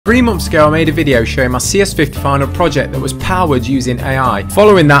3 months ago, I made a video showing my CS50 final project that was powered using AI.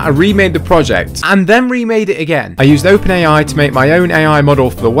 Following that, I remade the project and then remade it again. I used OpenAI to make my own AI model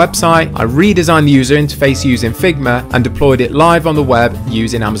for the website. I redesigned the user interface using Figma and deployed it live on the web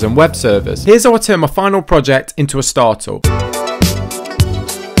using Amazon Web Service. Here's how I turned my final project into a startup.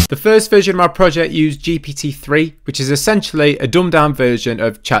 The first version of my project used GPT-3, which is essentially a dumbed down version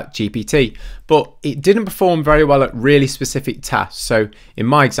of ChatGPT, but it didn't perform very well at really specific tasks. So in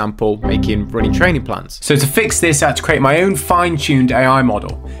my example, running training plans. So to fix this, I had to create my own fine-tuned AI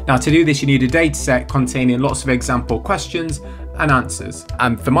model. Now to do this, you need a data set containing lots of example questions and answers.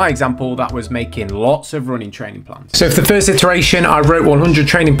 And for my example, that was making lots of running training plans. So for the first iteration, I wrote 100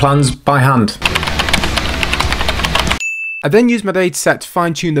 training plans by hand. I then used my dataset to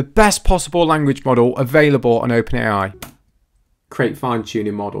fine-tune the best possible language model available on OpenAI. Create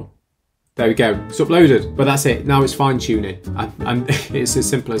fine-tuning model. There we go, it's uploaded, but that's it. Now it's fine-tuning, and it's as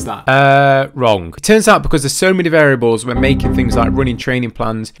simple as that. Wrong. It turns out because there's so many variables when making things like running training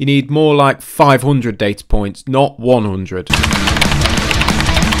plans, you need more like 500 data points, not 100.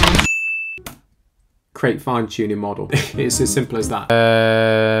 Create fine-tuning model. It's as simple as that.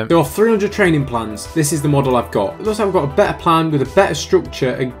 There are 300 training plans. This is the model I've got. It looks like I've got a better plan with a better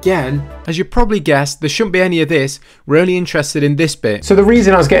structure. Again, as you probably guessed, there shouldn't be any of this. We're only interested in this bit. So the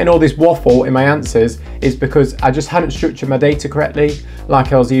reason I was getting all this waffle in my answers is because I just hadn't structured my data correctly.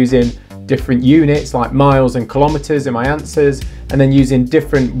 Like I was using different units like miles and kilometers in my answers, and then using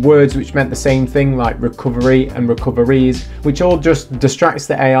different words which meant the same thing like recovery and recoveries, which all just distracts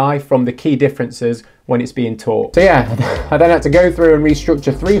the AI from the key differences when it's being taught. So yeah, I then had to go through and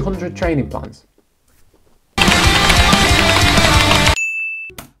restructure 300 training plans.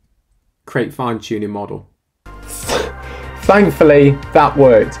 Create fine-tuning model. Thankfully, that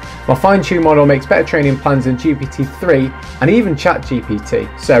worked. My fine-tune model makes better training plans than GPT-3 and even ChatGPT.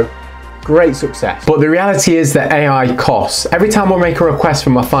 So great success. But the reality is that AI costs. Every time I make a request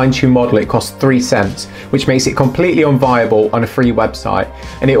from my fine-tune model, it costs 3 cents, which makes it completely unviable on a free website.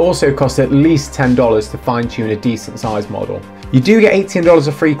 And it also costs at least $10 to fine-tune a decent sized model. You do get $18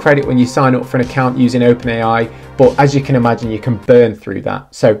 of free credit when you sign up for an account using OpenAI, but as you can imagine, you can burn through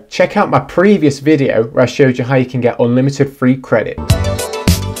that. So check out my previous video where I showed you how you can get unlimited free credit.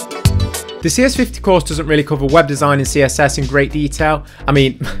 The CS50 course doesn't really cover web design and CSS in great detail. I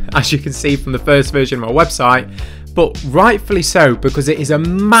mean, as you can see from the first version of my website, but rightfully so, because it is a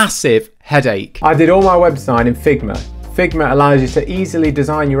massive headache. I did all my web design in Figma. Figma allows you to easily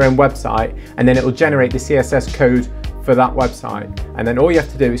design your own website, and then it will generate the CSS code for that website. And then all you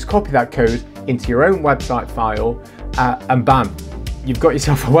have to do is copy that code into your own website file, and bam, you've got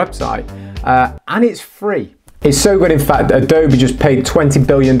yourself a website. And it's free. It's so good, in fact, that Adobe just paid $20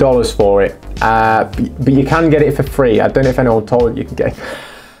 billion for it, but you can get it for free. I don't know if anyone told you can get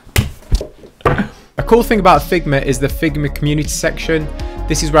it. A cool thing about Figma is the Figma community section.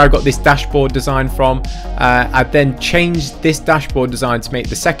 This is where I got this dashboard design from. I then changed this dashboard design to make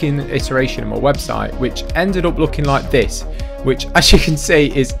the second iteration of my website, which ended up looking like this, which, as you can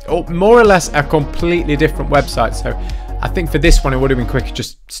see, is more or less a completely different website. So I think for this one, it would have been quicker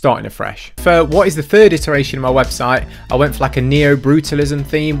just starting afresh. For what is the third iteration of my website, I went for like a neo-brutalism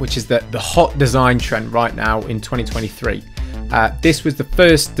theme, which is the hot design trend right now in 2023. This was the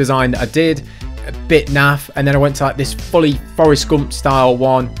first design that I did, a bit naff, and then I went to like this fully Forrest Gump style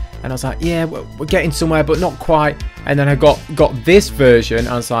one, and I was like, yeah, we're getting somewhere, but not quite. And then I got this version.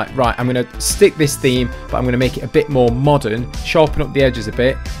 I was like, right, I'm gonna stick this theme, but I'm gonna make it a bit more modern, sharpen up the edges a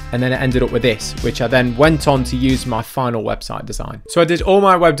bit, and then it ended up with this, which I then went on to use my final website design. So I did all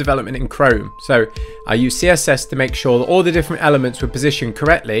my web development in Chrome. So I used CSS to make sure that all the different elements were positioned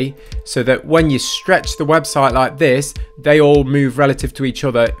correctly, so that when you stretch the website like this, they all move relative to each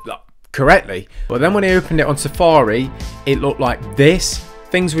other correctly. But then when I opened it on Safari, it looked like this.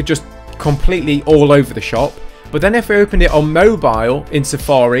 Things were just completely all over the shop. But then if I opened it on mobile in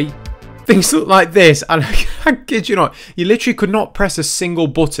Safari, things look like this, and I kid you not, you literally could not press a single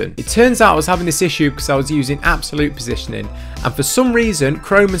button. It turns out I was having this issue because I was using absolute positioning, and for some reason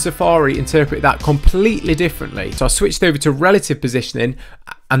Chrome and Safari interpret that completely differently. So I switched over to relative positioning,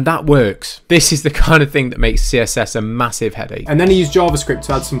 and that works. This is the kind of thing that makes CSS a massive headache. And then I used JavaScript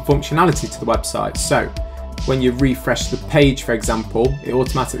to add some functionality to the website. So when you refresh the page, for example, it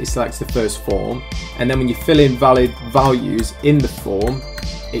automatically selects the first form, and then when you fill in valid values in the form,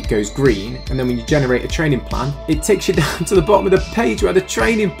 it goes green, and then when you generate a training plan, it takes you down to the bottom of the page where the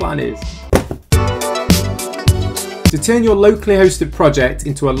training plan is. To turn your locally hosted project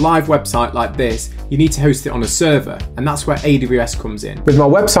into a live website like this, you need to host it on a server, and that's where AWS comes in. With my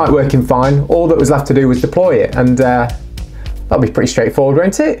website working fine, all that was left to do was deploy it, and That'll be pretty straightforward,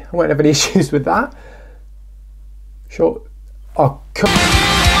 won't it? I won't have any issues with that. Sure. Like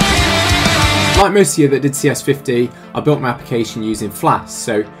most of you that did CS50, I built my application using Flask.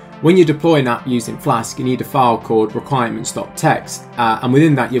 So when you deploy an app using Flask, you need a file called requirements.txt, and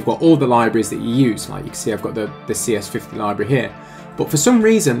within that you've got all the libraries that you use. Like you can see, I've got the CS50 library here. But for some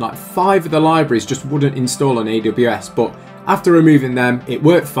reason, like 5 of the libraries just wouldn't install on AWS. But after removing them, it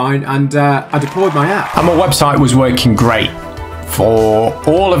worked fine, and I deployed my app. And my website was working great for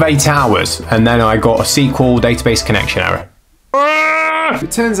all of 8 hours, and then I got a SQL database connection error. It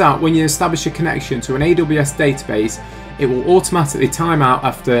turns out when you establish a connection to an AWS database, it will automatically time out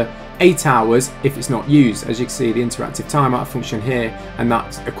after 8 hours if it's not used. As you can see, the interactive timeout function here, and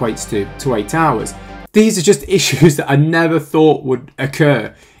that equates to 8 hours. These are just issues that I never thought would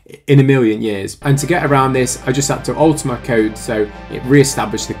occur in a million years. And to get around this, I just had to alter my code so it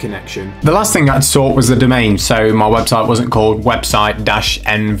re-established the connection. The last thing I had to sort was the domain, so my website wasn't called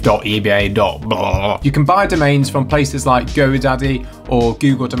website-env.ebay.blah. You can buy domains from places like GoDaddy or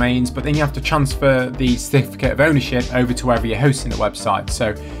Google Domains, but then you have to transfer the certificate of ownership over to wherever you're hosting the website.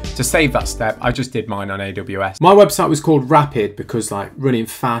 So to save that step, I just did mine on AWS. My website was called Rapid because like running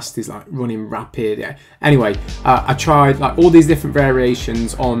fast is like running rapid. Yeah. Anyway, I tried like all these different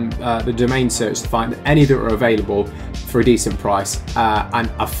variations on the domain search to find any that are available for a decent price,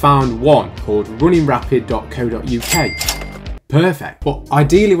 and I found one called runningrapid.co.uk. Perfect. But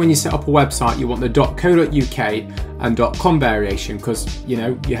ideally when you set up a website, you want the .co.uk and .com variation, because you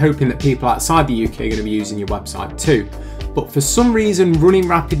know you're hoping that people outside the UK are going to be using your website too. But for some reason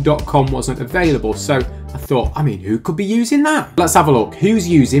runningrapid.com wasn't available, so I thought, I mean, who could be using that? Let's have a look. Who's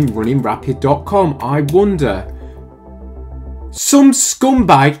using runningrapid.com? I wonder. Some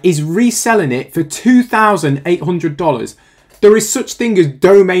scumbag is reselling it for $2,800. There is such thing as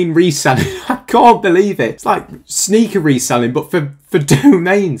domain reselling. I can't believe it. It's like sneaker reselling, but for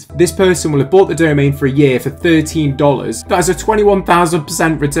domains. This person will have bought the domain for a year for $13. That is a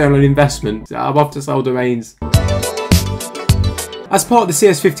 21,000% return on investment. I'm off to sell domains. As part of the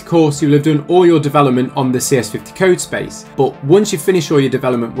CS50 course, you'll have done all your development on the CS50 code space. But once you finish all your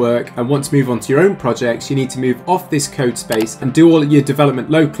development work and want to move on to your own projects, you need to move off this code space and do all your development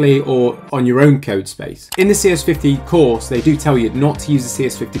locally or on your own code space. In the CS50 course, they do tell you not to use the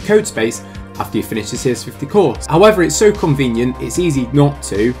CS50 code space after you finish the CS50 course. However, it's so convenient, it's easy not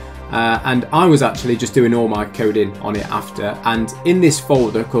to. And I was actually just doing all my coding on it after. And in this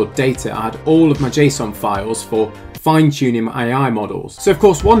folder called data, I had all of my JSON files for fine-tuning my AI models. So of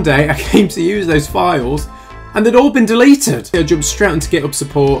course one day I came to use those files and they'd all been deleted. I jumped straight onto GitHub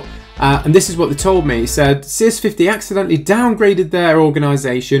support, and this is what they told me. It said CS50 accidentally downgraded their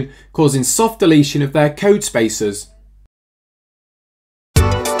organisation, causing soft deletion of their code spaces.